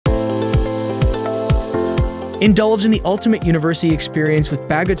Indulge in the ultimate university experience with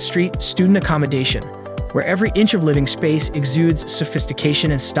Bagot Street Student Accommodation, where every inch of living space exudes sophistication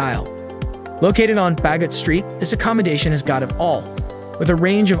and style. Located on Bagot Street, this accommodation has got it all, with a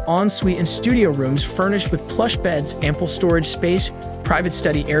range of ensuite and studio rooms furnished with plush beds, ample storage space, private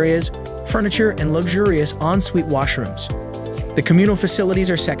study areas, furniture, and luxurious ensuite washrooms. The communal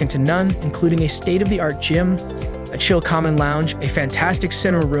facilities are second to none, including a state-of-the-art gym, a chill common lounge, a fantastic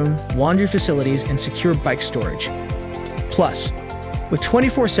cinema room, laundry facilities, and secure bike storage. Plus, with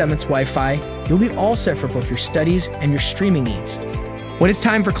 24/7 Wi-Fi, you'll be all set for both your studies and your streaming needs. When it's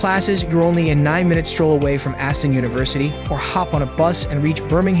time for classes, you're only a 9-minute stroll away from Aston University, or hop on a bus and reach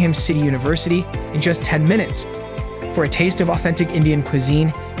Birmingham City University in just 10 minutes. For a taste of authentic Indian cuisine,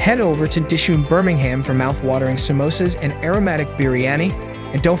 head over to Dishoom, Birmingham for mouth-watering samosas and aromatic biryani.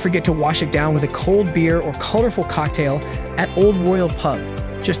 And don't forget to wash it down with a cold beer or colorful cocktail at Old Royal Pub,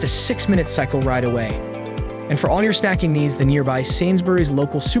 just a 6-minute cycle ride away. And for all your snacking needs, the nearby Sainsbury's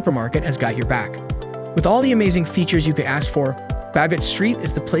local supermarket has got your back. With all the amazing features you could ask for, Bagot Street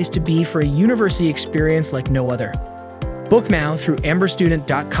is the place to be for a university experience like no other. Book now through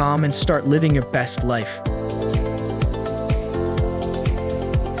amberstudent.com and start living your best life.